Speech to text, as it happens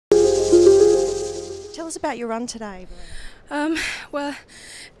us about your run today, Well,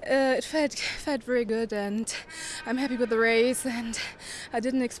 it felt very good, and I'm happy with the race, and I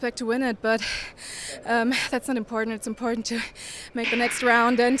didn't expect to win it, but that's not important. It's important to make the next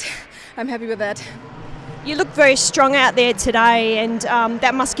round, and I'm happy with that. You look very strong out there today, and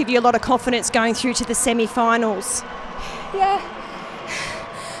that must give you a lot of confidence going through to the semi-finals. Yeah.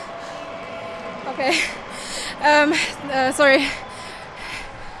 Okay. Sorry.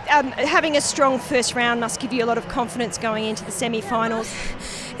 Having a strong first round must give you a lot of confidence going into the semi-finals.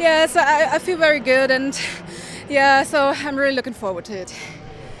 Yeah, so I feel very good, and yeah, so I'm really looking forward to it.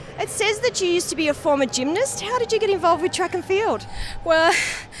 It says that you used to be a former gymnast. How did you get involved with track and field? Well,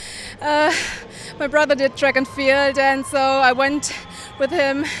 my brother did track and field, and so I went with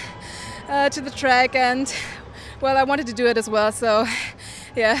him to the track, and well, I wanted to do it as well, so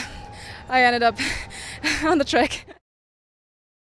yeah, I ended up on the track.